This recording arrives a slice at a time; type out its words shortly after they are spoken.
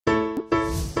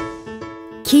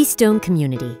Keystone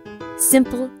Community.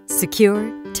 Simple, secure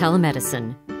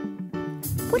telemedicine.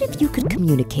 What if you could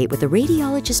communicate with a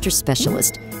radiologist or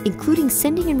specialist, including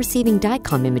sending and receiving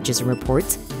Dicom images and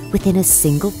reports, within a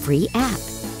single free app?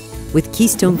 With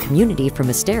Keystone Community from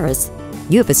Asteris,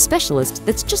 you have a specialist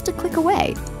that's just a click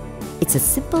away. It's a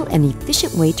simple and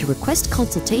efficient way to request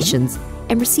consultations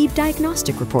and receive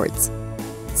diagnostic reports.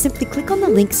 Simply click on the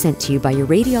link sent to you by your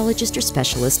radiologist or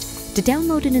specialist to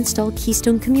download and install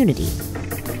Keystone Community.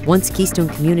 Once Keystone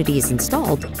Community is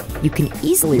installed, you can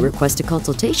easily request a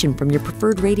consultation from your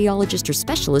preferred radiologist or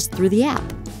specialist through the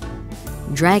app.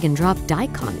 Drag and drop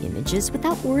Dicom images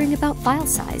without worrying about file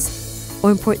size, or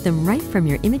import them right from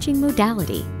your imaging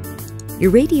modality.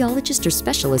 Your radiologist or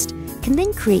specialist can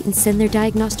then create and send their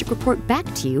diagnostic report back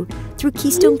to you through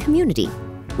Keystone Community,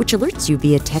 which alerts you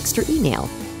via text or email.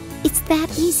 It's that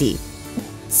easy.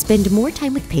 Spend more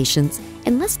time with patients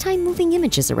and less time moving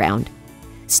images around.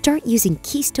 Start using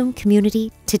Keystone Community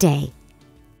today.